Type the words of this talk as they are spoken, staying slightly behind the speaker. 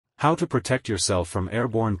How to protect yourself from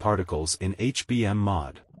airborne particles in HBM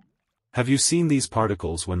mod. Have you seen these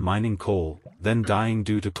particles when mining coal, then dying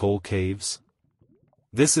due to coal caves?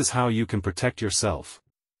 This is how you can protect yourself.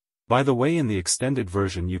 By the way, in the extended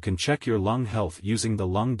version you can check your lung health using the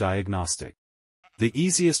lung diagnostic. The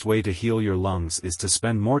easiest way to heal your lungs is to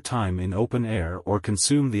spend more time in open air or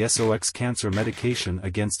consume the SOX cancer medication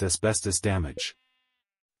against asbestos damage.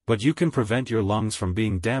 But you can prevent your lungs from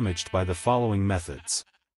being damaged by the following methods.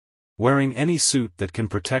 Wearing any suit that can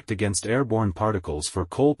protect against airborne particles for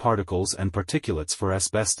coal particles and particulates for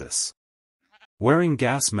asbestos. Wearing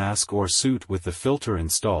gas mask or suit with the filter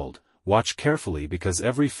installed. Watch carefully because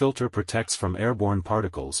every filter protects from airborne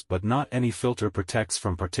particles but not any filter protects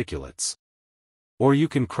from particulates. Or you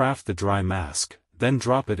can craft the dry mask, then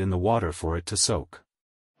drop it in the water for it to soak.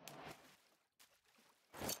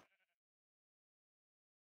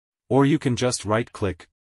 Or you can just right-click,